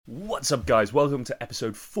What's up, guys? Welcome to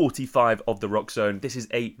episode 45 of The Rock Zone. This is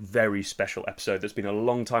a very special episode that's been a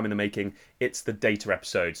long time in the making. It's the data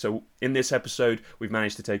episode. So in this episode, we've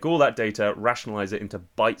managed to take all that data, rationalize it into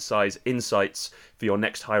bite-sized insights for your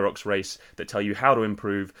next Hyrox race that tell you how to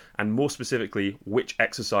improve, and more specifically, which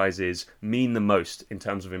exercises mean the most in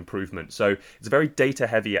terms of improvement. So it's a very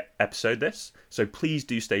data-heavy episode, this. So please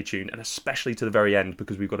do stay tuned, and especially to the very end,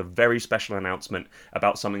 because we've got a very special announcement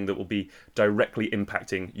about something that will be directly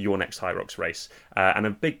impacting your next Hyrox race. And a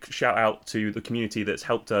big shout out to the community that's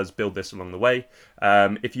helped us build this along the way.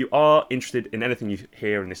 If you are interested in anything you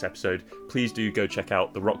hear in this episode, please do go check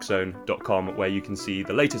out therockzone.com, where you can see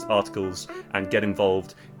the latest articles and get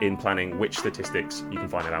involved in planning which statistics you can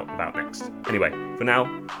find out about next. Anyway, for now,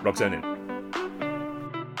 Rock Zone in.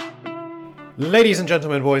 Ladies and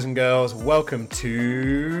gentlemen, boys and girls, welcome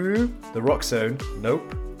to the Rock Zone.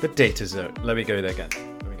 Nope, the Data Zone. Let me go there again.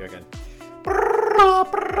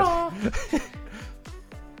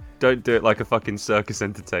 Don't do it like a fucking circus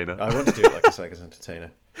entertainer. I want to do it like a circus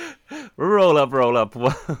entertainer. Roll up.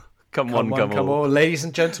 Come on. Ladies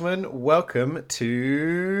and gentlemen, welcome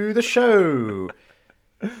to the show.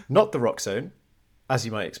 Not the Rock Zone, as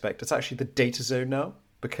you might expect. It's actually the Data Zone now,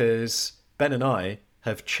 because Ben and I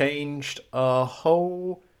have changed our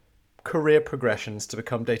whole career progressions to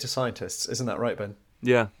become data scientists. Isn't that right, Ben?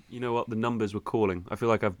 Yeah, you know what? The numbers were calling. I feel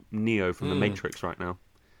like I've Neo from the Matrix right now.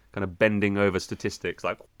 Kind of bending over statistics.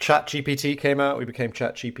 Like ChatGPT came out, we became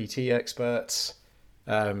ChatGPT experts.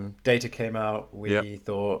 Data came out, we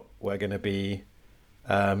thought we're going to be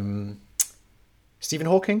Stephen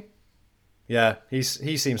Hawking? Yeah, he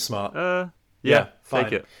seems smart. Yeah, fine.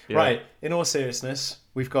 take it. Yeah. Right, in all seriousness,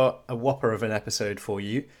 we've got a whopper of an episode for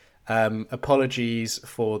you. Apologies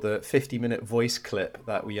for the 50-minute voice clip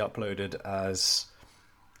that we uploaded as...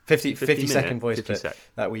 50-second voice clip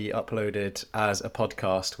that we uploaded as a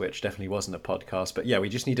podcast, which definitely wasn't a podcast. But yeah, we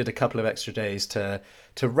just needed a couple of extra days to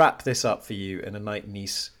wrap this up for you in a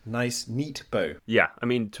nice, neat bow. Yeah, I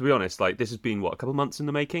mean, to be honest, like this has been, a couple months in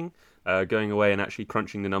the making, going away and actually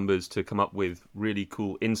crunching the numbers to come up with really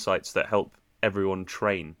cool insights that help everyone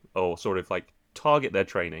train or sort of like target their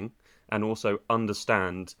training and also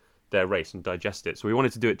understand their race and digest it. So we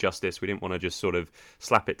wanted to do it justice. We didn't want to just sort of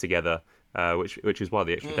slap it together. Which is why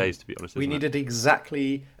the extra days, to be honest. We needed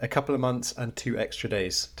exactly a couple of months and 2 extra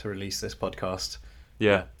days to release this podcast.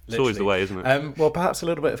 Yeah, it's always the way, isn't it? Well, perhaps a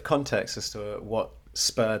little bit of context as to what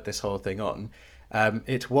spurred this whole thing on.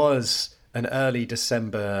 It was an early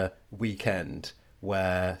December weekend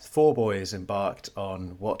where 4 boys embarked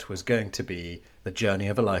on what was going to be the journey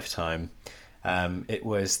of a lifetime. It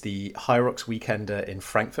was the Hyrox Weekender in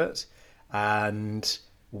Frankfurt, and,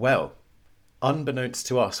 well... unbeknownst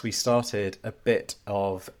to us, we started a bit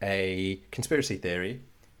of a conspiracy theory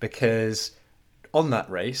because on that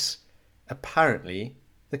race, apparently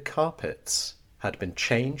the carpets had been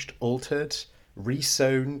changed, altered,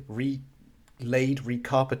 re-sewn, re-laid,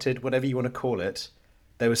 recarpeted, whatever you want to call it.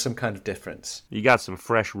 There was some kind of difference. You got some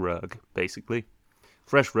fresh rug, basically.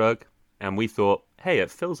 Fresh rug, and we thought, hey,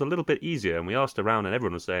 it feels a little bit easier. And we asked around and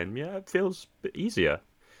everyone was saying, yeah, it feels a bit easier.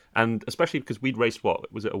 And especially because we'd raced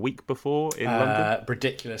was it a week before in London?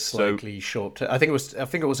 Ridiculously short. I think it was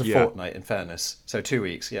a fortnight. In fairness, so 2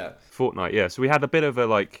 weeks. Yeah, fortnight. Yeah. So we had a bit of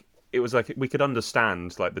a it was like we could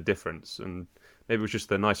understand the difference, and maybe it was just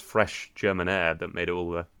the nice fresh German air that made it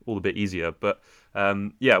all a bit easier. But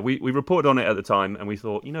we reported on it at the time, and we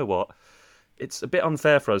thought, you know what, it's a bit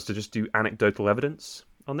unfair for us to just do anecdotal evidence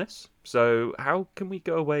on this. So how can we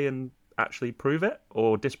go away and actually prove it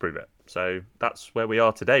or disprove it? So that's where we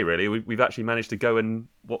are today, really. We've actually managed to go and,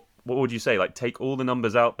 what would you say, take all the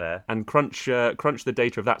numbers out there and crunch the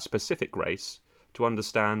data of that specific race to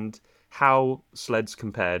understand how sleds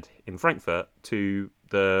compared in Frankfurt to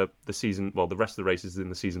the season, the rest of the races in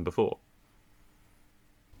the season before.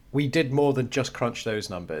 We did more than just crunch those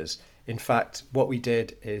numbers. In fact, what we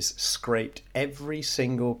did is scraped every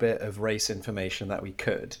single bit of race information that we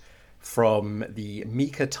could from the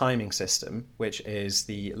Mika timing system, which is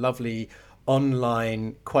the lovely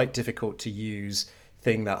online, quite difficult to use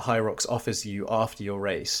thing that Hyrox offers you after your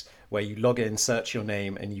race, where you log in, search your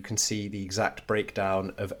name, and you can see the exact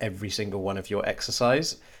breakdown of every single one of your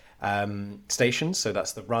exercise stations. So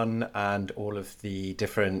that's the run and all of the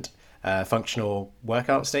different functional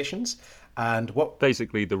workout stations. And what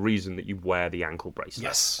basically the reason that you wear the ankle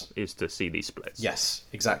bracelet is to see these splits. Yes,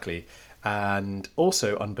 exactly. And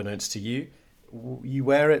also, unbeknownst to you, you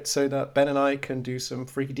wear it so that Ben and I can do some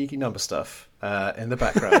freaky deaky number stuff in the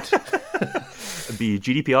background. Be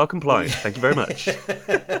GDPR compliant. Thank you very much.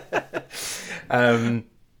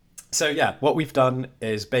 So yeah, what we've done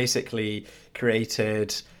is basically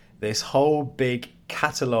created this whole big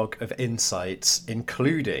catalogue of insights,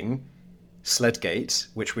 including Sledgate,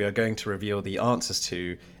 which we are going to reveal the answers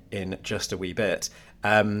to in just a wee bit,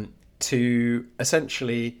 to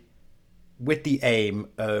essentially with the aim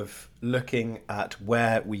of looking at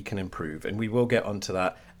where we can improve. And we will get onto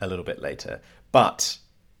that a little bit later. But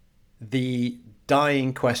the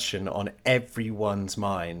dying question on everyone's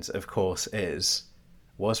minds, of course, is,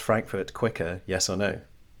 was Frankfurt quicker, yes or no?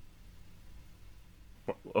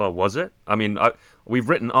 Was it? I mean, we've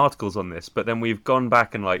written articles on this, but then we've gone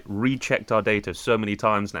back and rechecked our data so many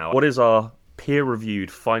times now. What is our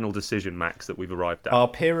peer-reviewed final decision, Max, that we've arrived at? Our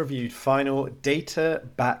peer-reviewed final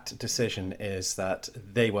data-backed decision is that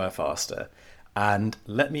they were faster. And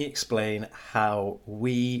let me explain how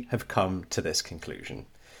we have come to this conclusion.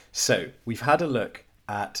 So we've had a look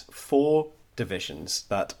at 4 divisions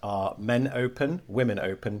that are men open, women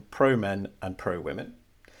open, pro men and pro women.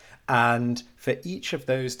 And for each of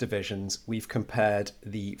those divisions, we've compared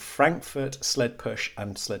the Frankfurt sled push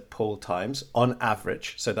and sled pull times on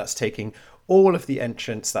average. So that's taking all of the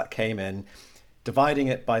entrants that came in, dividing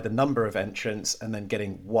it by the number of entrants, and then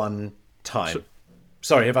getting one time.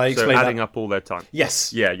 Sorry, have I explained that? So adding up all their time.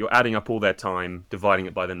 Yes. Yeah, you're adding up all their time, dividing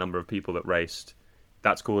it by the number of people that raced.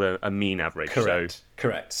 That's called a mean average.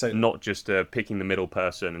 Correct. So not just picking the middle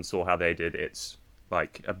person and saw how they did. It's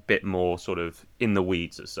a bit more sort of in the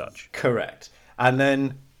weeds as such. Correct. And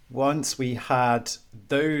then once we had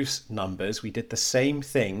those numbers, we did the same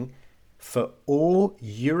thing for all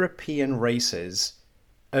European races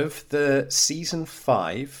of the season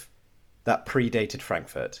 5 that predated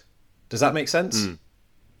Frankfurt. Does that make sense?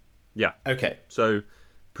 Yeah. Okay. So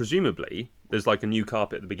presumably there's a new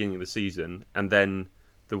carpet at the beginning of the season, and then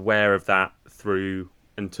the wear of that through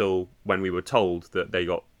until when we were told that they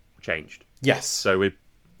got changed. Yes. So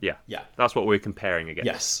that's what we're comparing against.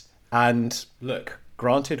 Yes. And look,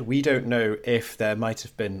 granted, we don't know if there might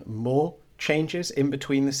have been more changes in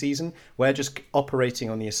between the season. We're just operating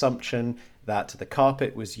on the assumption that the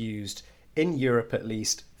carpet was used in Europe, at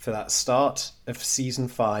least for that start of season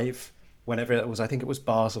 5, whenever it was. I think it was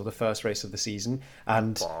Basel, the first race of the season,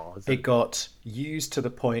 and it got used to the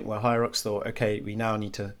point where Hyrox thought, okay, we now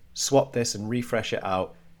need to swap this and refresh it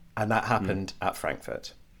out, and that happened at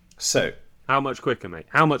Frankfurt. So how much quicker, mate?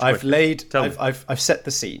 How much quicker? I've set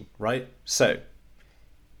the scene, right? So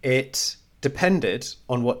it depended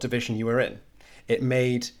on what division you were in. It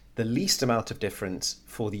made the least amount of difference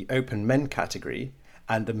for the open men category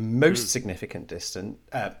and the most significant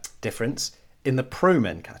difference in the pro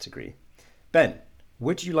men category. Ben,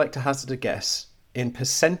 would you like to hazard a guess in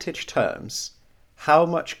percentage terms how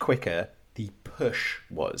much quicker the push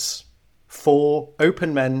was for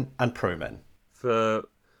open men and pro men? For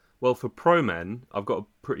pro men, I've got a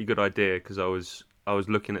pretty good idea because I was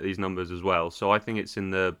looking at these numbers as well. So I think it's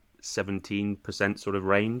in the 17% sort of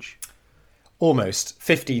range. Almost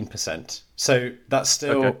 15%. So that's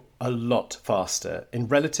still a lot faster in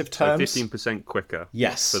relative terms. So 15% quicker.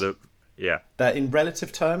 Yes. That in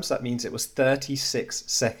relative terms, that means it was 36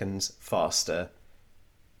 seconds faster,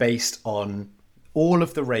 based on all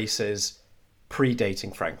of the races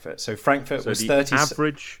predating Frankfurt. So Frankfurt was 30.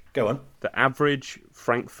 Average. Go on. The average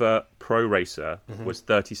Frankfurt pro racer was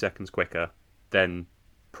 30 seconds quicker than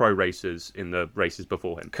pro racers in the races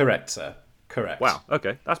before him. Correct, sir. Correct. Wow.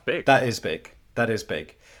 Okay, that's big. That is big.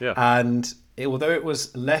 Yeah. And although it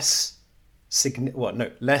was less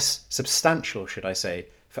substantial, should I say,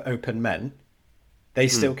 for open men, they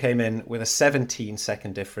still came in with a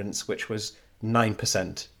 17-second difference, which was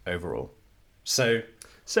 9% overall. So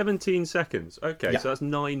 17 seconds. Okay, so that's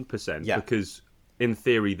 9%. Yeah. Because in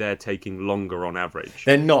theory they're taking longer on average.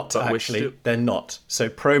 They're not, actually. They're not. So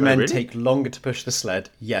pro men really? take longer to push the sled,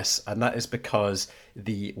 yes, and that is because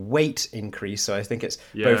the weight increase, so I think it's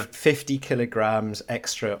both 50 kilograms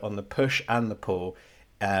extra on the push and the pull,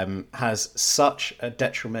 has such a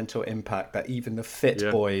detrimental impact that even the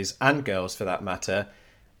fit boys and girls, for that matter,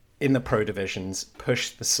 in the pro divisions,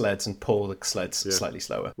 push the sleds and pull the sleds slightly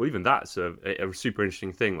slower. Well, even that's a super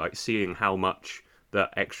interesting thing, seeing how much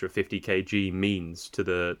that extra 50 kg means to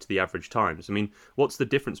the average times. I mean, what's the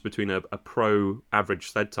difference between a pro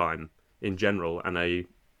average sled time in general and a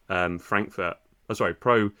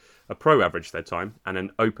pro average sled time and an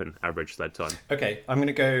open average sled time? Okay, I'm going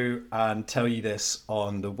to go and tell you this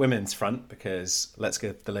on the women's front, because let's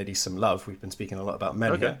give the ladies some love. We've been speaking a lot about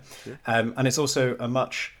men here. Yeah. And it's also a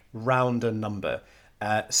much rounder number.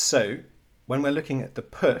 So when we're looking at the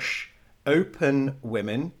push, open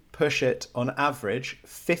women push it on average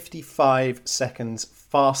 55 seconds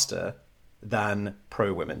faster than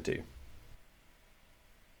pro women do.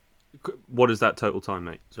 What is that total time,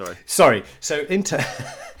 mate? Sorry. So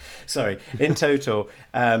Sorry. In total,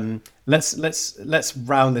 let's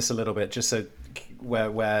round this a little bit, just so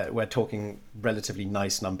we're talking relatively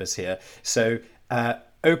nice numbers here. So,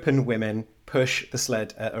 open women push the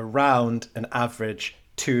sled at around an average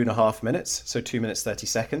 2.5 minutes, so 2 minutes 30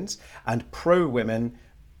 seconds, and pro women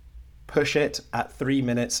push it at 3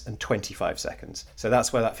 minutes and 25 seconds. So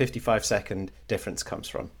that's where that 55-second difference comes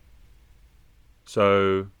from.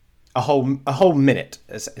 So a whole minute,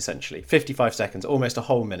 essentially. 55 seconds, almost a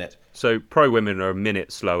whole minute. So pro women are a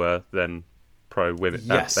minute slower than pro women,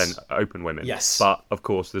 Yes. than open women. Yes. But of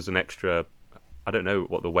course, there's an extra. I don't know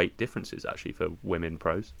what the weight difference is actually for women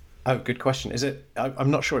pros. Oh, good question. Is it?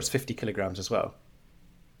 I'm not sure. It's 50 kilograms as well.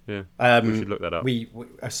 Yeah, we should look that up.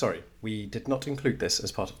 Sorry, we did not include this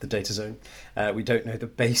as part of the data zone. We don't know the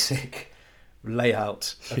basic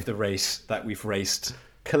layout of the race that we've raced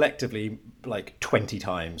collectively like 20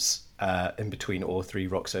 times in between all three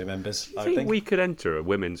Roxo members. Do you think we could enter a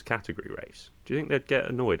women's category race? Do you think they'd get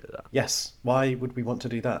annoyed at that? Yes. Why would we want to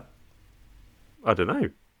do that? I don't know.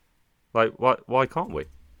 Like, why can't we?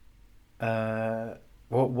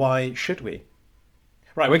 Why should we?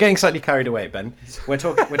 Right, we're getting slightly carried away, Ben. We're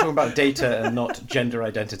talking about data and not gender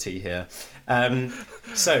identity here.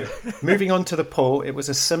 So, moving on to the poll, it was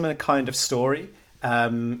a similar kind of story.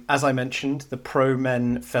 As I mentioned, the pro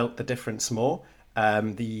men felt the difference more.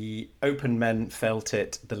 The open men felt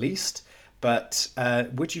it the least. But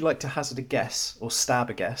would you like to hazard a guess or stab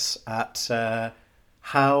a guess at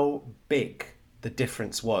how big the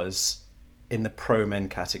difference was in the pro men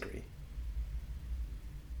category?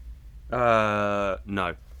 No,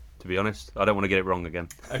 to be honest. I don't want to get it wrong again.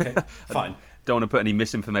 Okay, fine. Don't want to put any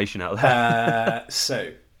misinformation out there.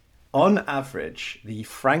 So, on average, the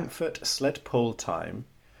Frankfurt sled pull time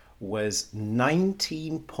was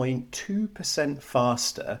 19.2%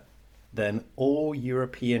 faster than all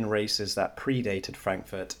European races that predated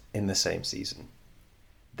Frankfurt in the same season.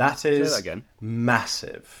 That is Say that again.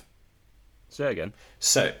 Massive. Say it again.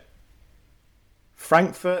 So,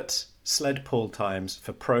 Frankfurt sled pull times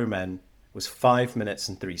for pro men was 5 minutes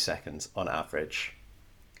and 3 seconds on average.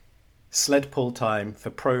 Sled pull time for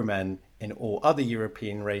pro men in all other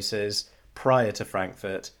European races prior to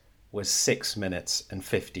Frankfurt was 6 minutes and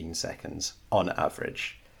 15 seconds on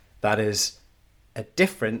average. That is a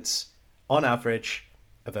difference on average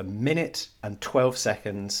of a minute and 12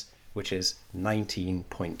 seconds, which is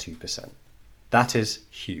 19.2%. That is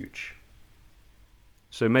huge.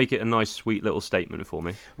 So make it a nice, sweet little statement for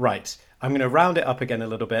me. Right. I'm going to round it up again a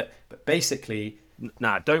little bit, but basically...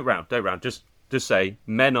 Nah, don't round. Just say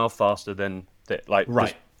men are faster than...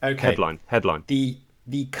 Right. Okay. Headline. The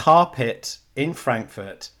carpet in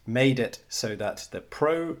Frankfurt made it so that the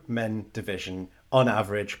pro men division, on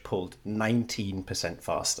average, pulled 19%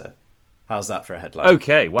 faster. How's that for a headline?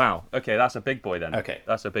 Okay, wow. Okay, that's a big boy then. Okay.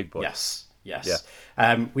 That's a big boy. Yes. Yeah.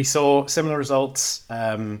 We saw similar results,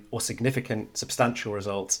 or significant, substantial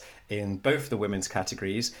results in both the women's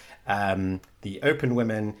categories. The open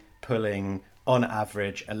women pulling, on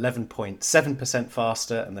average, 11.7%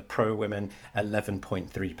 faster, and the pro women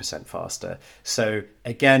 11.3% faster. So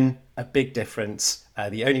again, a big difference.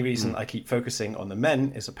 The only reason I keep focusing on the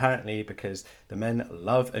men is apparently because the men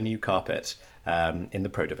love a new carpet in the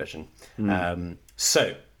pro division.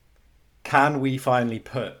 So can we finally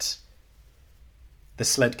put the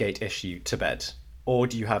Sledgate issue to bed? Or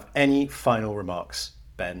do you have any final remarks,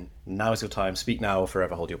 Ben? Now is your time. Speak now or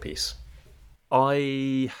forever hold your peace.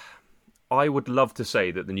 I would love to say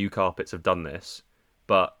that the new carpets have done this,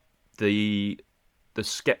 but the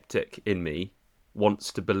skeptic in me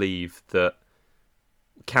wants to believe that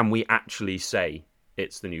can we actually say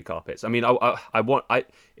it's the new carpets? I mean, I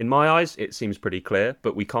in my eyes it seems pretty clear,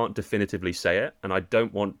 but we can't definitively say it, and I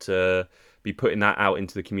don't want to be putting that out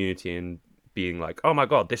into the community and being like, oh my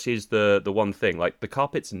god, this is the one thing. Like, the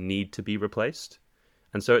carpets need to be replaced,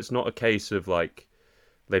 and so it's not a case of like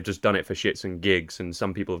they've just done it for shits and gigs and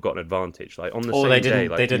some people have got an advantage. Like, on the or same day,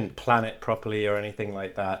 they didn't plan it properly or anything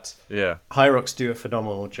like that. Yeah, Hyrox do a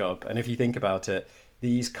phenomenal job, and if you think about it,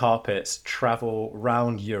 these carpets travel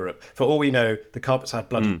round Europe. For all we know, the carpets had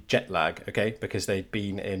bloody jet lag, okay, because they'd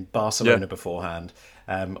been in Barcelona beforehand,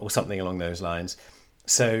 or something along those lines.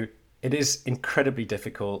 So it is incredibly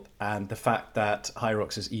difficult, and the fact that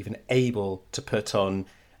Hyrox is even able to put on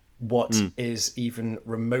what is even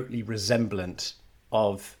remotely resemblant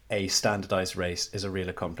of a standardized race is a real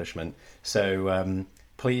accomplishment. So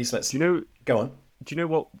please, let's go on. Do you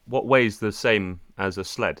know what weighs the same as a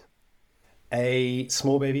sled? A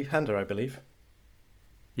small baby panda, I believe.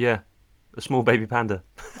 Yeah, a small baby panda.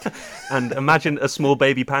 And imagine a small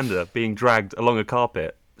baby panda being dragged along a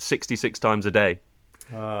carpet 66 times a day.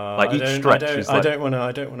 Like each stretch is like... I don't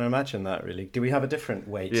want to imagine that really. Do we have a different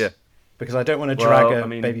weight? Yeah. Because I don't want to drag a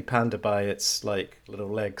baby panda by its like little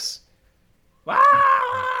legs.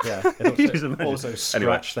 Yeah, it'll also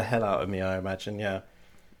scratch the hell out of me, I imagine. Yeah.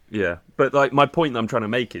 Yeah, but like my point that I'm trying to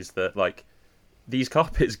make is that like these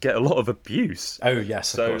carpets get a lot of abuse. Oh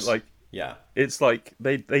yes, of course. Like yeah, it's like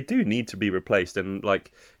they do need to be replaced, and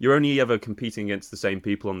like you're only ever competing against the same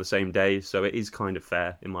people on the same day, so it is kind of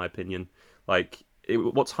fair in my opinion. Like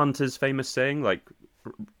what's Hunter's famous saying? Like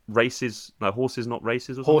races, no, horses not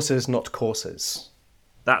races, or something? Horses not courses.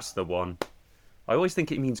 That's the one. I always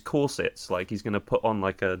think it means corsets, like he's going to put on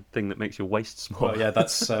like a thing that makes your waist small. Well, yeah,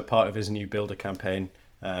 that's part of his new builder campaign.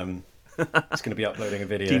 He's going to be uploading a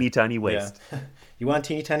video. Teeny tiny waist. Yeah. You want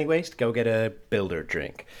teeny tiny waist? Go get a builder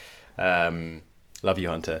drink. Love you,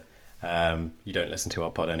 Hunter. You don't listen to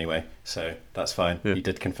our pod anyway, so that's fine. Yeah. He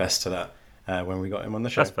did confess to that when we got him on the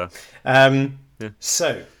show. That's fair. Yeah.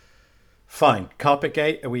 So, fine.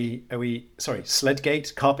 Carpetgate. Are we? Sorry,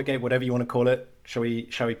 Sledgate, Carpetgate, whatever you want to call it. Shall we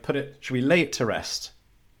lay it to rest?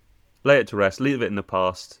 Lay it to rest, leave it in the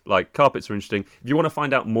past. Like, carpets are interesting. If you want to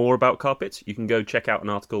find out more about carpets, you can go check out an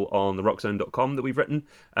article on therockzone.com that we've written.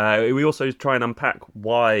 We also try and unpack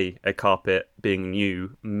why a carpet being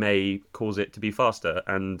new may cause it to be faster.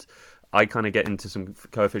 And I kind of get into some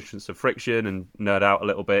coefficients of friction and nerd out a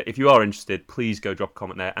little bit. If you are interested, please go drop a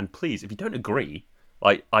comment there. And please, if you don't agree,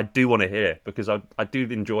 like, I do want to hear, because I do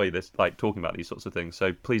enjoy this, like, talking about these sorts of things.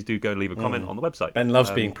 So please do go and leave a comment on the website. Ben loves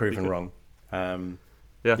being proven wrong.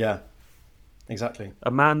 Yeah, exactly. A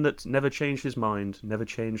man that never changed his mind, never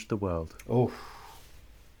changed the world. Oh,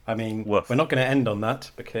 I mean, We're not going to end on that,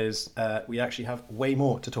 because we actually have way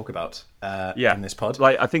more to talk about in this pod.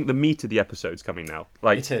 Like, I think the meat of the episode's coming now.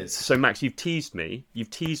 Like, it is. So, Max, you've teased me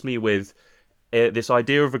with this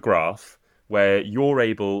idea of a graph where you're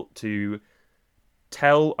able to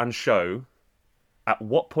tell and show at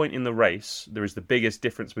what point in the race there is the biggest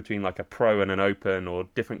difference between like a pro and an open or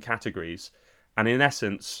different categories, and in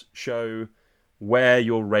essence show where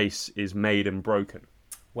your race is made and broken.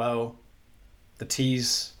 Well, the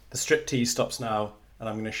strip tease stops now, and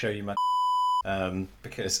I'm going to show you my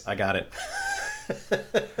because I got it.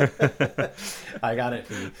 I got it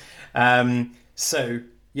for you. So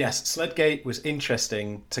yes, Sledgate was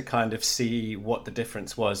interesting to kind of see what the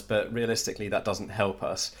difference was, but realistically that doesn't help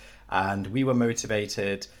us. And we were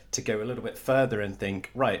motivated to go a little bit further and think,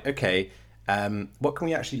 right, okay, what can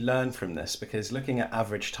we actually learn from this? Because looking at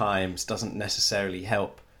average times doesn't necessarily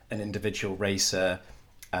help an individual racer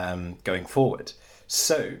going forward.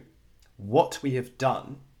 So what we have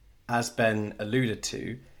done, as Ben alluded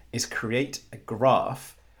to, is create a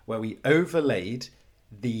graph where we overlaid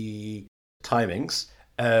the timings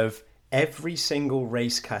of every single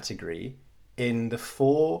race category in the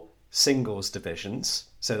 4 singles divisions.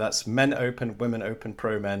 So that's men open, women open,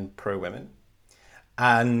 pro men, pro women,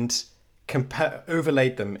 and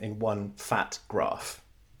overlaid them in one fat graph.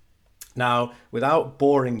 Now, without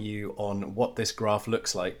boring you on what this graph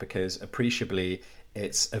looks like, because appreciably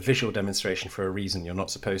it's a visual demonstration for a reason. You're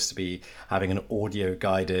not supposed to be having an audio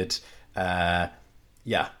guided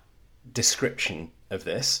description of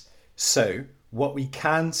this. So what we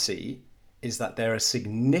can see is that there are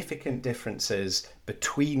significant differences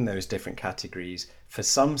between those different categories for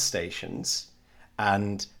some stations,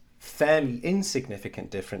 and fairly insignificant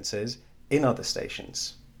differences in other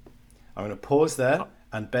stations. I'm going to pause there,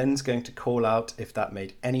 and Ben's going to call out if that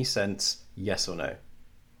made any sense, yes or no.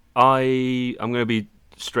 I'm going to be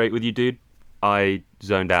straight with you, dude. I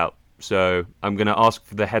zoned out. So I'm going to ask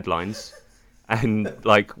for the headlines. And,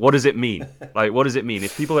 like, what does it mean? Like, what does it mean?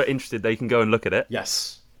 If people are interested, they can go and look at it.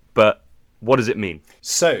 Yes. But what does it mean?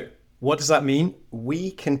 So, what does that mean?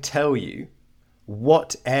 We can tell you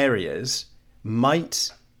what areas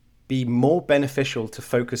might be more beneficial to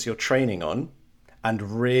focus your training on and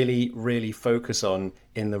really, really focus on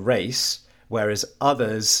in the race, whereas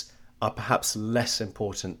others are perhaps less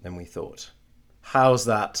important than we thought. How's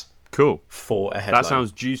that? Cool. For a headline? That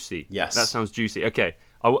sounds juicy. Yes. That sounds juicy. Okay.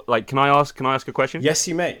 Can I ask a question? Yes,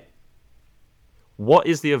 you may. What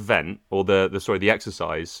is the event or the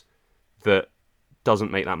exercise that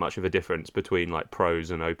doesn't make that much of a difference between like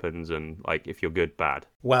pros and opens and like if you're good, bad?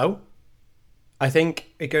 Well, I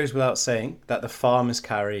think it goes without saying that the farmer's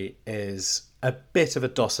carry is a bit of a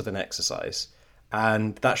DOS of an exercise,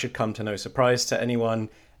 and that should come to no surprise to anyone.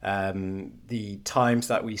 The times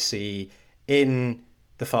that we see in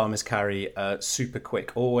the farmer's carry are super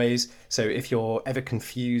quick always. So if you're ever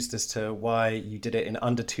confused as to why you did it in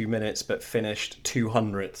under 2 minutes but finished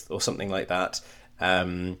 200th or something like that,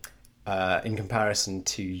 in comparison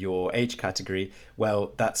to your age category,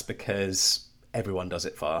 well, that's because everyone does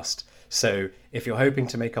it fast. So if you're hoping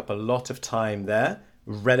to make up a lot of time there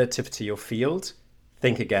relative to your field,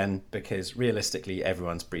 think again, because realistically,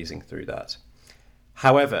 everyone's breezing through that.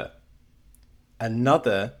 However,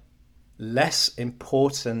 another less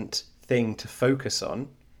important thing to focus on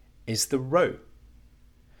is the row.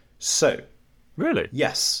 So, Really?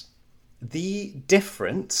 yes, the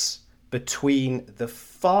difference between the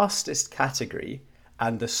fastest category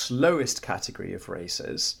and the slowest category of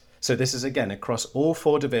racers, so this is again across all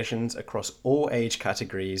 4 divisions, across all age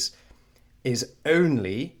categories, is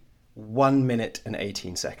only 1 minute and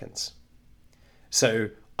 18 seconds. So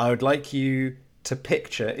I would like you to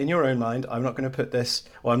picture in your own mind, I'm not going to put this,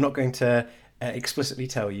 or I'm not going to explicitly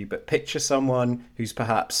tell you, but picture someone who's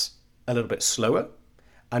perhaps a little bit slower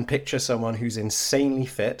and picture someone who's insanely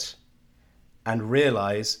fit and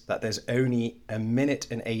realize that there's only 1 minute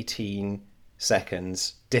and 18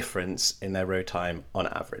 seconds difference in their row time on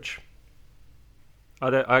average.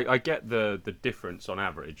 I get the difference on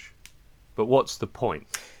average, but what's the point?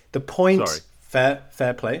 The point, Sorry.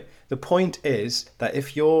 fair play. The point is that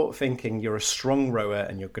if you're thinking you're a strong rower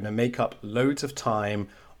and you're going to make up loads of time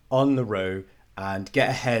on the row and get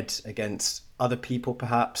ahead against other people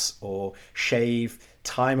perhaps, or shave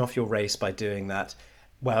time off your race by doing that,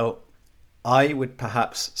 well, I would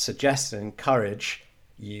perhaps suggest and encourage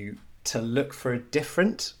you to look for a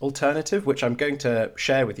different alternative, which I'm going to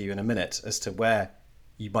share with you in a minute as to where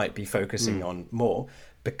you might be focusing on more,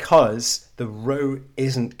 because the row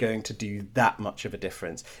isn't going to do that much of a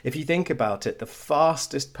difference. If you think about it, the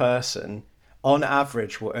fastest person on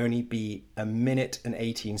average will only be 1 minute and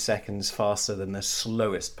 18 seconds faster than the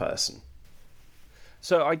slowest person.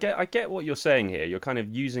 So I get what you're saying here. You're kind of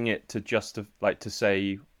using it to to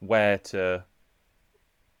say where to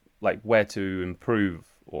improve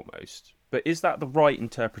almost. But is that the right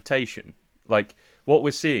interpretation? Like, what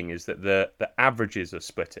we're seeing is that the averages are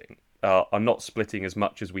splitting, are not splitting as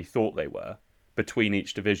much as we thought they were between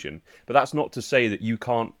each division. But that's not to say that you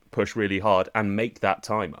can't push really hard and make that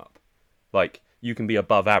time up. Like, you can be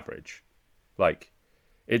above average. Like,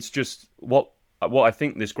 it's just what I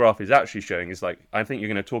think this graph is actually showing is, like, I think you're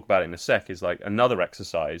going to talk about it in a sec, is like another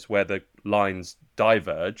exercise where the lines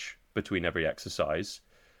diverge between every exercise.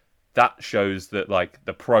 That shows that, like,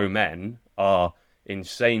 the pro men are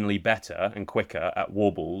insanely better and quicker at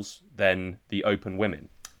warbles than the open women.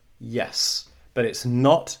 Yes, but it's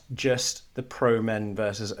not just the pro men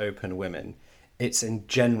versus open women. It's in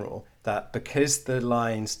general that because the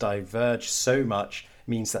lines diverge so much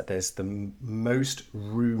means that there's the most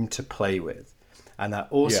room to play with. And that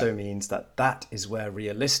also means that that is where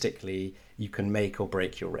realistically you can make or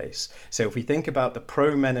break your race. So if we think about the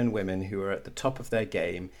pro men and women who are at the top of their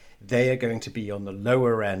game, they are going to be on the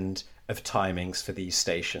lower end of timings for these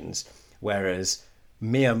stations, whereas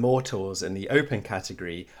mere mortals in the open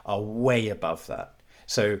category are way above that.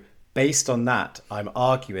 So based on that, I'm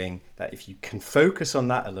arguing that if you can focus on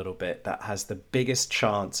that a little bit, that has the biggest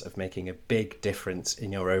chance of making a big difference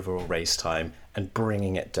in your overall race time and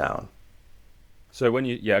bringing it down. So when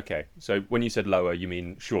So when you said lower, you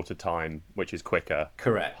mean shorter time, which is quicker.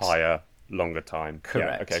 Correct. Higher, longer time.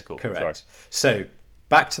 Correct. Yeah, okay, cool. Correct. Sorry. So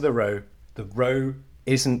back to the row. The row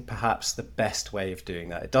isn't perhaps the best way of doing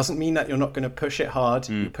that. It doesn't mean that you're not going to push it hard.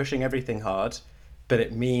 You're pushing everything hard, but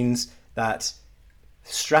it means that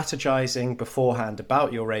strategizing beforehand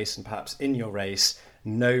about your race and perhaps in your race,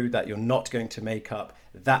 know that you're not going to make up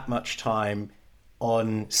that much time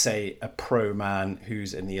on, say, a pro man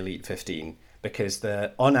who's in the Elite 15. Because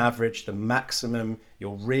on average, the maximum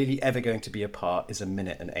you're really ever going to be apart is 1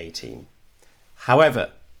 minute and 18.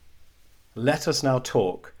 However, let us now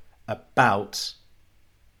talk about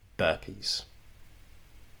burpees.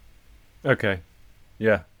 Okay.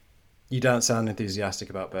 Yeah. You don't sound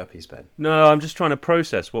enthusiastic about burpees, Ben. No, I'm just trying to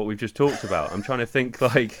process what we've just talked about. I'm trying to think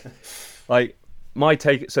like my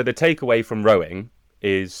take. So the takeaway from rowing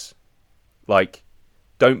is, like,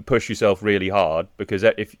 don't push yourself really hard, because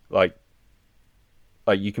if like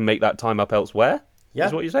you can make that time up elsewhere. Yeah.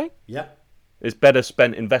 Is what you're saying? Yeah. It's better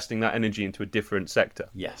spent investing that energy into a different sector.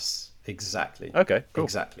 Yes, exactly. Okay, cool.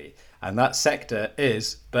 Exactly. And that sector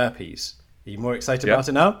is burpees. Are you more excited about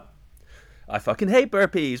it now? I fucking hate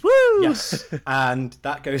burpees. Woo! Yes. And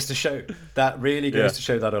that goes to show, that really goes to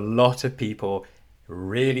show that a lot of people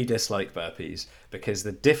really dislike burpees, because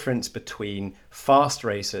the difference between fast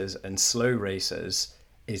racers and slow racers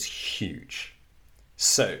is huge.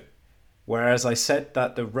 So, whereas I said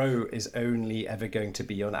that the row is only ever going to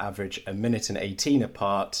be on average 1 minute and 18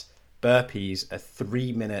 apart, burpees are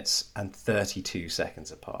 3 minutes and 32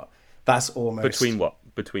 seconds apart. That's almost...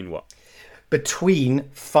 Between what? between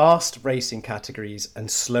fast racing categories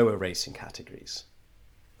and slower racing categories.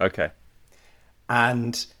 Okay.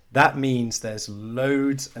 And that means there's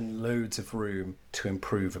loads and loads of room to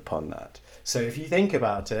improve upon that. So if you think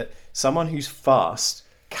about it, someone who's fast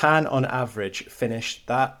can on average finish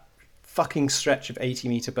that fucking stretch of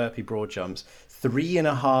 80-meter burpee broad jumps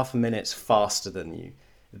 3.5 minutes faster than you.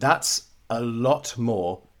 That's a lot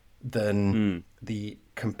more than the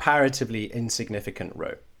comparatively insignificant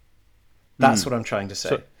row. That's what I'm trying to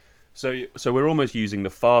say. So we're almost using the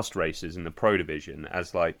fast races in the pro division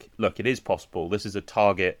as like, look, it is possible. This is a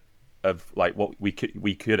target of like what we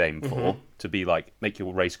could aim for to be like make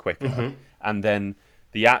your race quicker, and then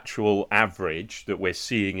the actual average that we're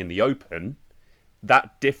seeing in the open,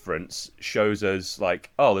 that difference shows us like,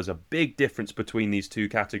 oh, there's a big difference between these two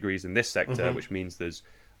categories in this sector, which means there's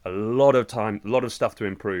a lot of time, a lot of stuff to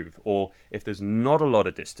improve. Or if there's not a lot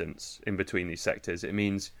of distance in between these sectors, it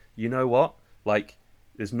means, you know what, like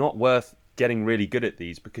it's not worth getting really good at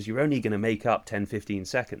these because you're only going to make up 10-15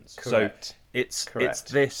 seconds. Correct. So it's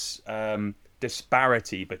this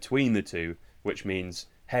disparity between the two, which means,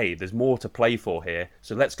 hey, there's more to play for here,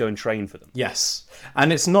 so let's go and train for them. Yes.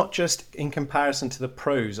 And it's not just in comparison to the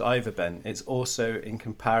pros either, Ben. It's also in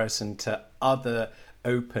comparison to other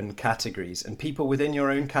open categories and people within your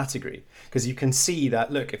own category. Because you can see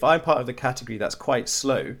that, look, if I'm part of the category that's quite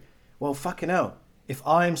slow, well, fucking hell. If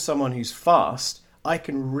I'm someone who's fast, I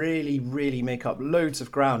can really, really make up loads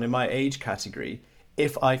of ground in my age category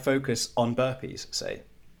if I focus on burpees, say.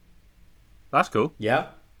 That's cool. Yeah?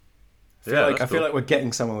 I feel like we're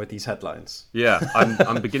getting somewhere with these headlines. Yeah,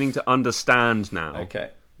 I'm beginning to understand now.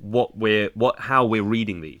 Okay. How we're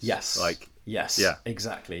reading these. Yes. Yes. Yeah.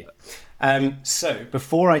 Exactly. So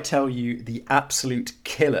before I tell you the absolute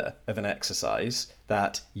killer of an exercise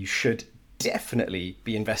that you should definitely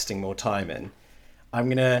be investing more time in, I'm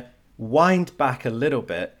going to wind back a little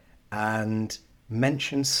bit and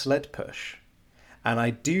mention sled push. And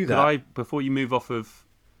I do that. Before you move off of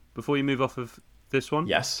this one?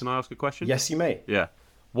 Yes. Can I ask a question? Yes, you may. Yeah.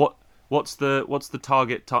 What's the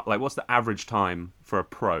target like what's the average time for a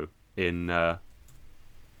pro in that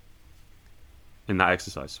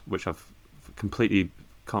exercise, which I've completely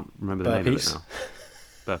can't remember the name of it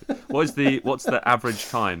now. What's the average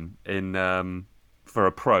time in for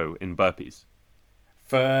a pro in burpees?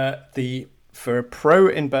 For a pro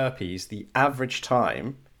in burpees, the average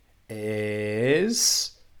time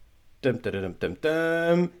is 3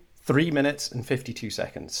 minutes and 52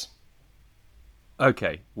 seconds.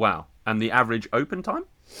 Okay, wow. And the average open time?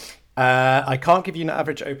 I can't give you an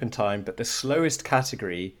average open time, but the slowest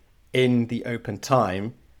category in the open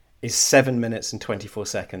time is 7 minutes and 24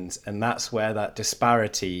 seconds, and that's where that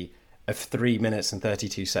disparity of 3 minutes and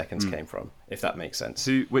 32 seconds came from, if that makes sense.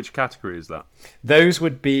 So which category is that? Those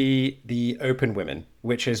would be the open women,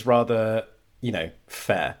 which is rather,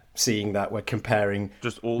 fair, seeing that we're comparing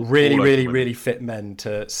just all really fit men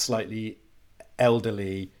to slightly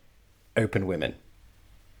elderly open women.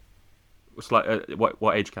 It's like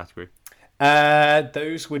what age category?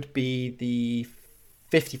 Those would be the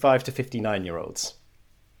 55 to 59 year olds.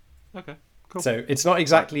 Okay, cool. So it's not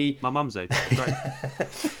exactly my mum's age. And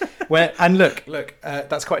Great. look,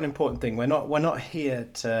 that's quite an important thing. We're not here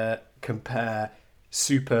to compare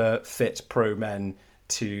super fit pro men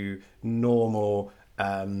to normal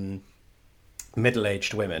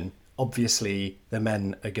middle-aged women. Obviously, the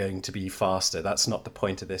men are going to be faster. That's not the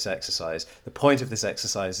point of this exercise. The point of this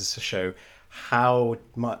exercise is to show how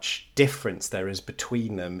much difference there is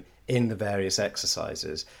between them in the various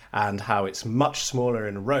exercises and how it's much smaller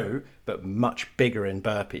in row but much bigger in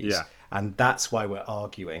burpees. Yeah. And that's why we're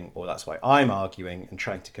arguing, or that's why I'm arguing and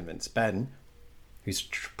trying to convince Ben, who's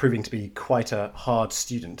proving to be quite a hard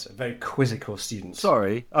student, a very quizzical student.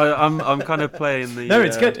 Sorry, I'm kind of playing the. No,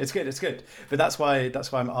 it's good. But that's why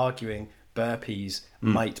I'm arguing burpees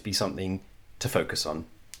might be something to focus on.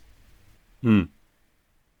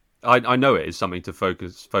 I know it is something to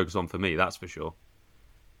focus on for me. That's for sure.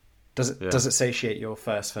 Does it satiate your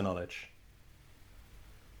thirst for knowledge?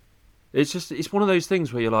 It's one of those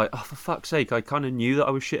things where you're like, oh, for fuck's sake, I kind of knew that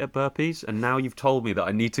I was shit at burpees, and now you've told me that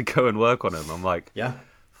I need to go and work on them. I'm like, yeah,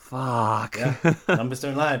 fuck. Yeah. Numbers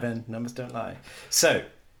don't lie, Ben. Numbers don't lie. So,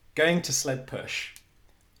 going to sled push,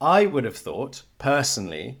 I would have thought,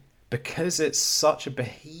 personally, because it's such a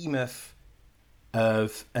behemoth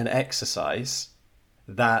of an exercise,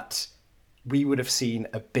 that we would have seen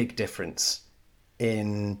a big difference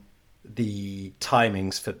in the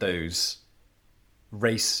timings for those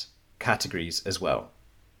race categories as well.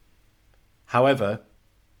 However,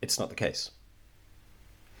 it's not the case.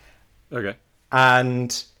 Okay.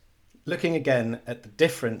 And looking again at the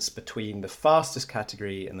difference between the fastest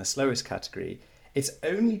category and the slowest category, it's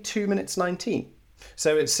only 2 minutes 19.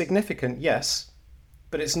 So it's significant, yes,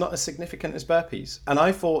 but it's not as significant as burpees. And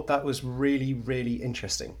I thought that was really, really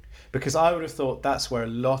interesting, because I would have thought that's where a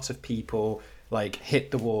lot of people like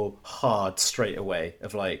hit the wall hard straight away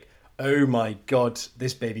of like, oh my God,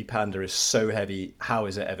 this baby panda is so heavy. How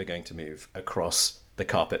is it ever going to move across the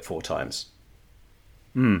carpet 4 times?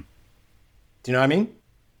 Do you know what I mean?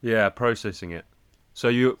 Yeah, processing it.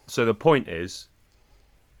 So the point is,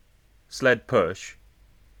 sled push.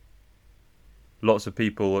 Lots of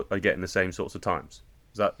people are getting the same sorts of times.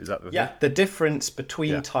 Is that the thing? The difference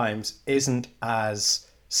between times isn't as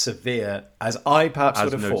severe as I perhaps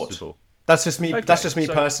would have thought. That's just me. Okay, that's just me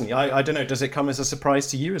personally. I don't know. Does it come as a surprise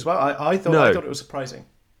to you as well? I thought it was surprising.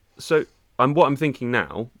 So what I'm thinking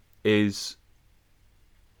now is,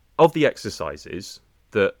 of the exercises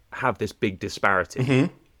that have this big disparity,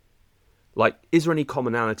 like, is there any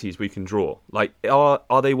commonalities we can draw? Like,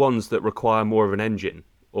 are they ones that require more of an engine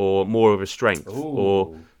or more of a strength? Ooh.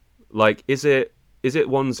 Or like, is it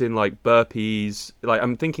ones in like burpees? Like,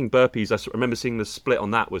 I'm thinking burpees. I remember seeing the split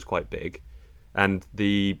on that was quite big, and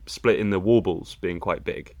the split in the warbles being quite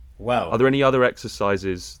big. Wow. Are there any other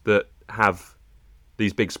exercises that have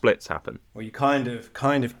these big splits happen? Well, you kind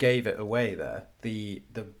of gave it away there. The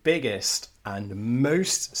biggest and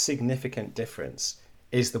most significant difference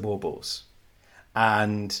is the warbles,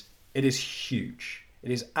 and it is huge.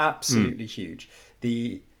 It is absolutely huge.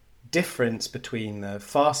 The difference between the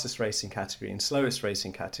fastest racing category and slowest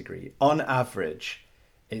racing category on average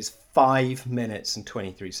is 5 minutes and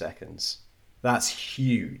 23 seconds. That's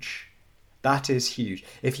huge. That is huge.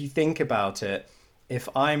 If you think about it, if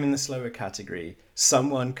I'm in the slower category,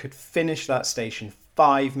 someone could finish that station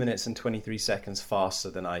 5 minutes and 23 seconds faster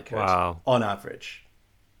than I could. Wow. On average.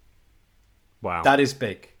 Wow. That is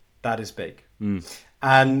big. That is big.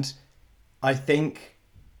 And I think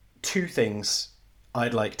 2 things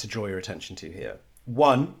I'd like to draw your attention to here.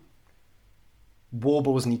 1,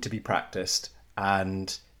 warbles need to be practiced,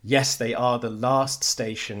 and yes, they are the last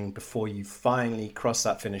station before you finally cross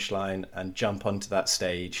that finish line and jump onto that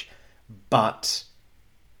stage, but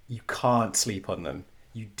you can't sleep on them.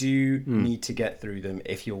 You do need to get through them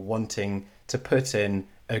if you're wanting to put in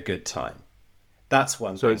a good time. That's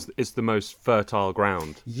one thing. So it's the most fertile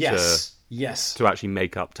ground. Yes. To actually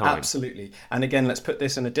make up time. Absolutely. And again, let's put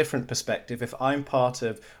this in a different perspective. If I'm part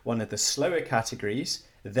of one of the slower categories,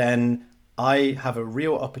 then I have a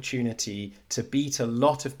real opportunity to beat a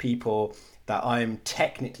lot of people that I'm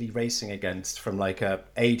technically racing against from like a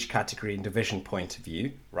age category and division point of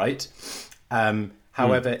view, right?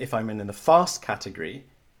 However, if I'm in the fast category,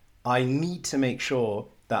 I need to make sure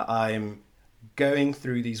that I'm going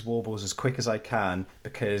through these warbles as quick as I can,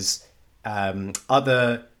 because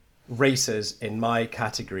other racers in my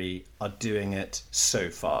category are doing it so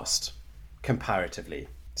fast comparatively.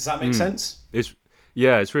 Does that make sense? It's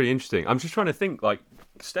really interesting. I'm just trying to think, like,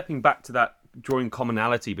 stepping back to that, drawing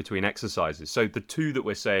commonality between exercises. So the 2 that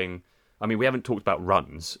we're saying, I mean, we haven't talked about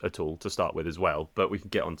runs at all to start with as well, but we can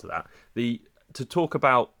get onto that. To talk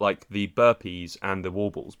about like the burpees and the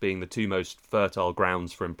warbles being the 2 most fertile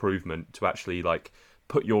grounds for improvement to actually like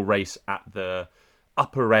put your race at the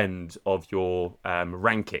upper end of your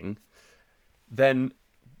ranking, then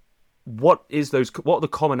what are the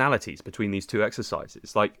commonalities between these 2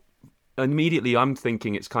 exercises? Like, immediately I'm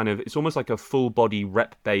thinking it's almost like a full body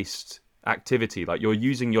rep based activity. Like, you're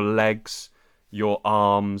using your legs, your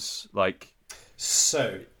arms, like.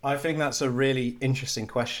 So I think that's a really interesting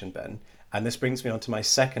question, Ben. And this brings me on to my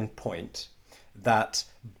second point, that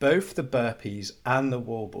both the burpees and the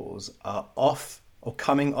warbles are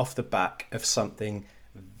coming off the back of something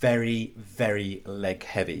very, very leg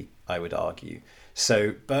heavy, I would argue.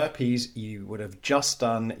 So burpees, you would have just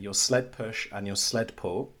done your sled push and your sled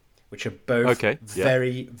pull, which are both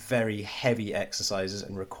very, very heavy exercises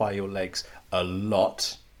and require your legs a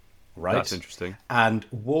lot, right? That's interesting. And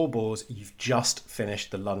warbles, you've just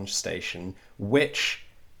finished the lunge station, which,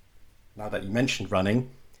 now that you mentioned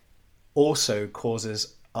running, also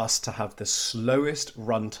causes us to have the slowest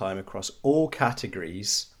run time across all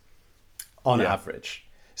categories on average.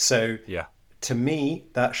 So to me,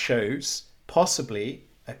 that shows possibly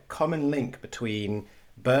a common link between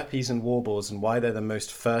burpees and warbles, and why they're the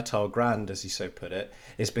most fertile ground, as you so put it,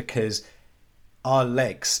 is because our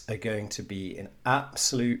legs are going to be in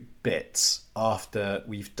absolute bits after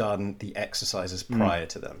we've done the exercises prior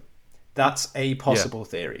to them. That's a possible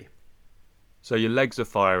theory. So your legs are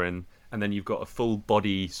firing, and then you've got a full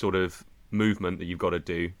body sort of movement that you've got to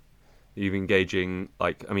do. You're engaging,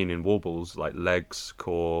 like, I mean, in warbles, like legs,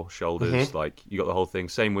 core, shoulders, like you got the whole thing.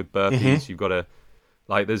 Same with burpees. You've got to,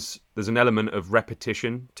 like, there's an element of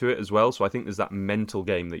repetition to it as well. So I think there's that mental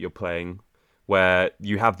game that you're playing where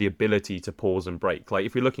you have the ability to pause and break. Like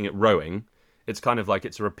if you're looking at rowing, it's kind of like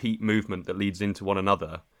it's a repeat movement that leads into one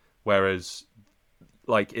another. Whereas,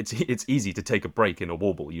 like, it's easy to take a break in a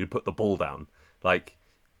warble. You put the ball down. Like,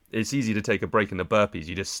 it's easy to take a break in the burpees.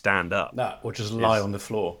 You just stand up. No, or just lie on the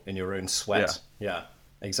floor in your own sweat. Yeah,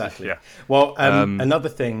 exactly. Yeah. Well, another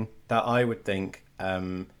thing that I would think,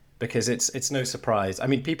 because it's no surprise. I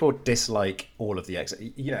mean, people dislike all of the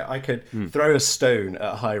exercise. You know, I could throw a stone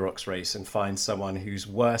at a High Rocks race and find someone whose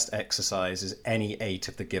worst exercise is any 8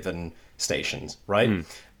 of the given stations, right?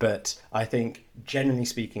 But I think, generally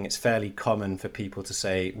speaking, it's fairly common for people to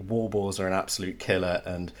say warbles are an absolute killer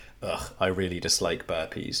and, I really dislike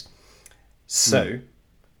burpees. So,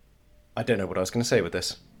 I don't know what I was going to say with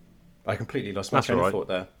this. I completely lost my train of thought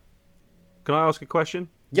there. Can I ask a question?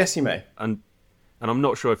 Yes, you may. And I'm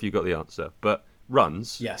not sure if you got the answer, but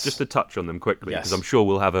runs, just to touch on them quickly, because I'm sure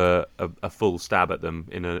we'll have a full stab at them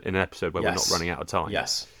in an episode where we're not running out of time.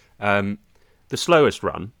 Yes. The slowest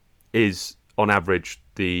run is, on average,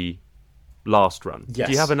 the last run. Yes.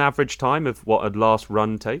 Do you have an average time of what a last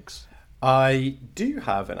run takes? I do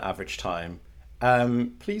have an average time.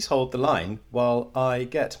 Please hold the line while I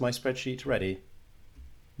get my spreadsheet ready.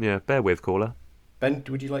 Yeah, bear with, caller. Ben,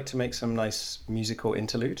 would you like to make some nice musical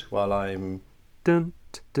interlude while I'm... Dun,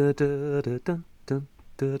 dun, dun, dun, dun, dun,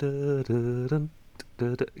 dun, dun, dun,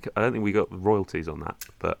 dun. I don't think we got royalties on that,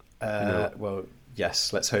 but... Well,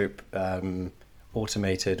 yes, let's hope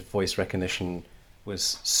automated voice recognition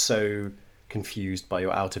was so confused by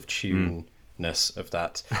your out of tune-ness of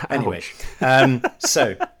that. Anyway,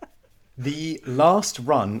 so the last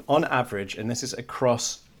run on average, and this is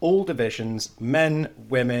across all divisions, men,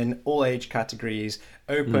 women, all age categories,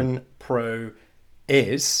 open, pro,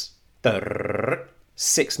 is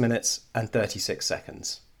 6 minutes and 36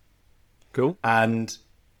 seconds. Cool. And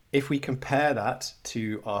if we compare that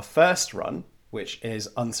to our first run, which is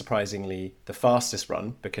unsurprisingly the fastest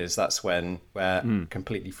run, because that's when we're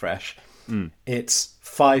completely fresh, it's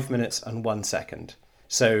 5 minutes and 1 second.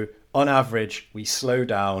 So on average, we slow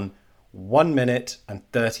down 1 minute and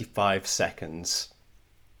 35 seconds.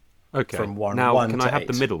 Okay. From one can to I have 8.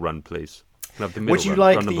 the middle run, please? Would you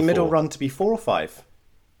like the middle run to be 4 or 5?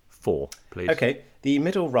 4, please. Okay. The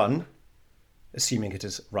middle run, assuming it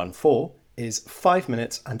is run 4, is 5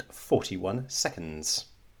 minutes and 41 seconds.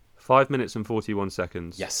 5 minutes and 41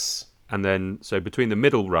 seconds. Yes. And then, so between the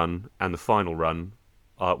middle run and the final run,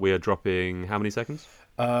 we are dropping how many seconds?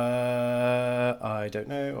 I don't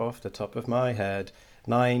know off the top of my head.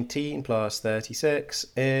 19 plus 36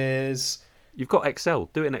 is... You've got Excel.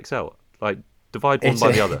 Do it in Excel. Like, divide one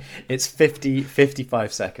by the other. It's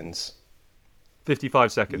 55 seconds.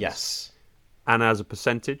 55 seconds? Yes. And as a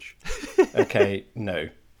percentage? Okay, no.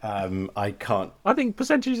 I can't... I think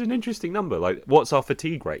percentage is an interesting number. Like, what's our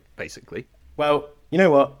fatigue rate, basically? Well, you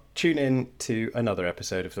know what? Tune in to another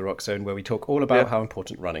episode of The Rock Zone where we talk all about how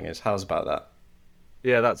important running is. How's about that?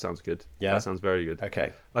 Yeah, that sounds good. Yeah? That sounds very good.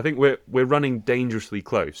 Okay. I think we're running dangerously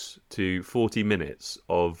close to 40 minutes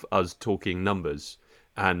of us talking numbers,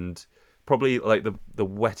 and probably like the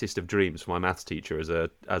wettest of dreams for my maths teacher as a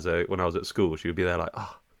when I was at school. She would be there like,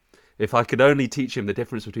 if I could only teach him the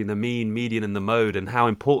difference between the mean, median, and the mode, and how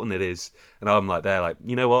important it is. And I'm like there, like,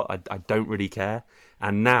 you know what? I don't really care.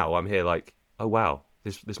 And now I'm here like, oh wow,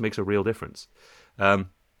 this makes a real difference.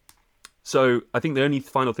 So I think the only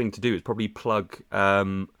final thing to do is probably plug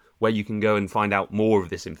where you can go and find out more of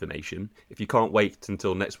this information. If you can't wait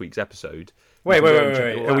until next week's episode. Wait.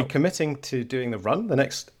 Are we committing to doing the run the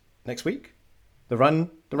next week? The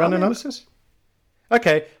run analysis?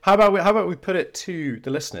 Okay. How about we put it to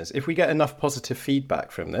the listeners? If we get enough positive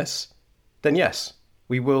feedback from this, then yes,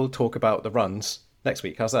 we will talk about the runs next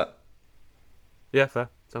week. How's that? Yeah, fair.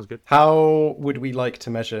 Sounds good. How would we like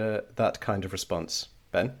to measure that kind of response,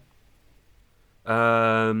 Ben? You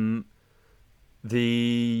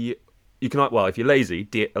can, well, if you're lazy,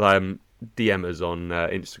 DM us on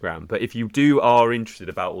Instagram. But if you are interested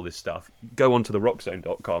about all this stuff, go onto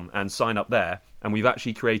therockzone.com and sign up there. And we've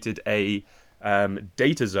actually created a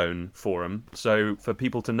data zone forum, so for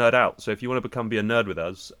people to nerd out. So if you want to be a nerd with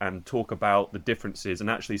us and talk about the differences and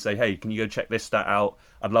actually say, hey, can you go check this stat out?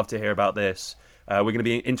 I'd love to hear about this. We're going to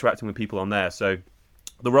be interacting with people on there. So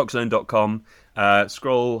therockzone.com,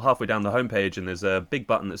 scroll halfway down the homepage and there's a big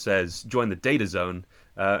button that says join the data zone,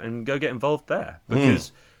 and go get involved there,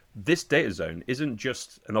 because this data zone isn't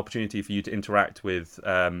just an opportunity for you to interact with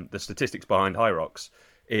the statistics behind High Rocks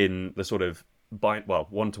in the sort of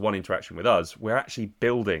one-to-one interaction with us, we're actually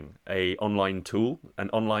building a online tool, an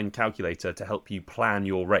online calculator to help you plan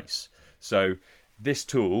your race. So this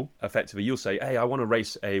tool, effectively, you'll say, hey, I want to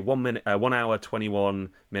race a 1 hour, 21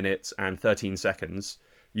 minutes and 13 seconds.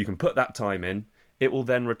 You can put that time in. It will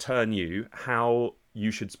then return you how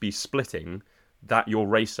you should be splitting your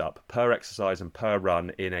race up per exercise and per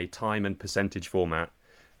run in a time and percentage format.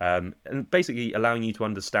 And basically allowing you to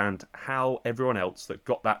understand how everyone else that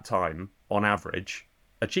got that time on average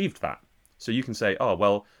achieved that. So you can say, oh,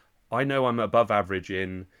 well, I know I'm above average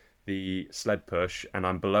in the sled push and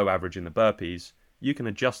I'm below average in the burpees. You can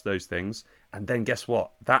adjust those things. And then guess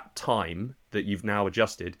what? That time that you've now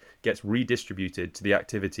adjusted gets redistributed to the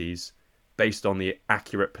activities based on the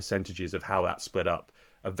accurate percentages of how that's split up.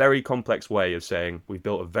 A very complex way of saying we've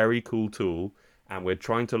built a very cool tool and we're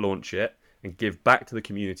trying to launch it and give back to the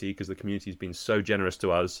community because the community has been so generous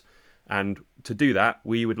to us. And to do that,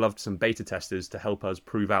 we would love some beta testers to help us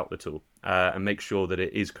prove out the tool and make sure that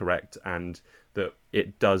it is correct and that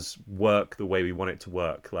it does work the way we want it to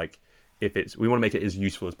work. Like we want to make it as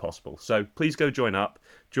useful as possible. So please go join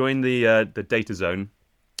the data zone,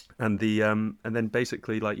 and then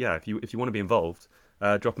basically if you want to be involved,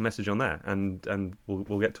 drop a message on there and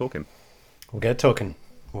we'll get talking. We'll get talking.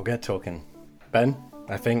 Ben,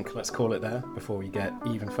 I think let's call it there before we get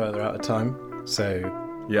even further out of time.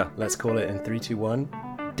 So yeah, let's call it in 3, 2,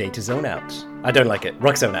 1. Data zone out. I don't like it.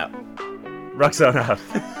 Rock zone out. Rock zone out.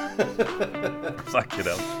 Fuck it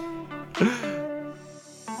up.